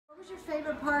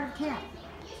favorite part of camp?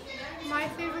 My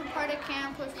favorite part of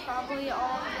camp was probably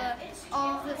all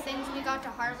of the things we got to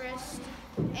harvest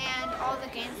and all the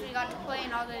games we got to play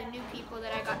and all the new people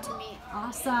that I got to meet.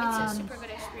 Awesome. It's a super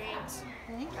good experience.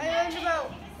 Thank you. I learned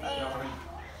about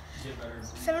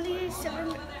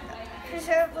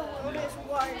 77% of the world is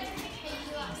water.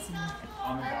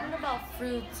 I learned about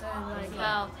fruits and like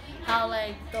how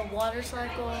like the water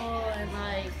cycle and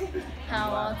like how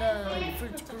all the like,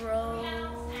 fruits grow,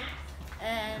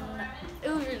 and it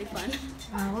was really fun.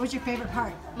 What was your favorite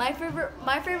part? My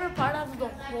favorite part of the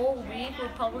whole week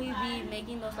would probably be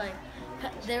making those like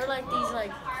they're like these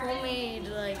like homemade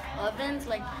like ovens,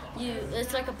 like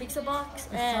it's like a pizza box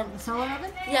and Solar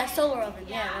oven? yeah, solar oven,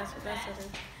 yeah, that's what it is.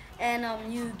 And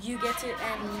you get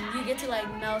to like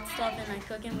melt stuff and like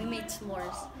cook, and we made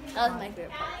s'mores. That was my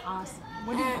favorite part. Awesome.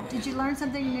 Did you learn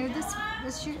something new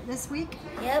this week?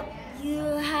 Yep. You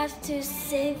have to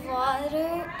save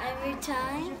water every What's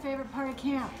time. your favorite part of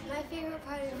camp? My favorite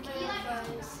part of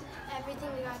camp was everything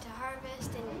we got to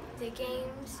harvest and the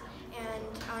games and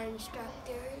our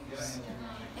instructors,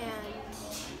 and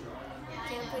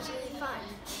camp was really fun.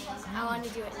 I want to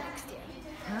do it next year.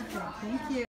 Perfect. Thank you.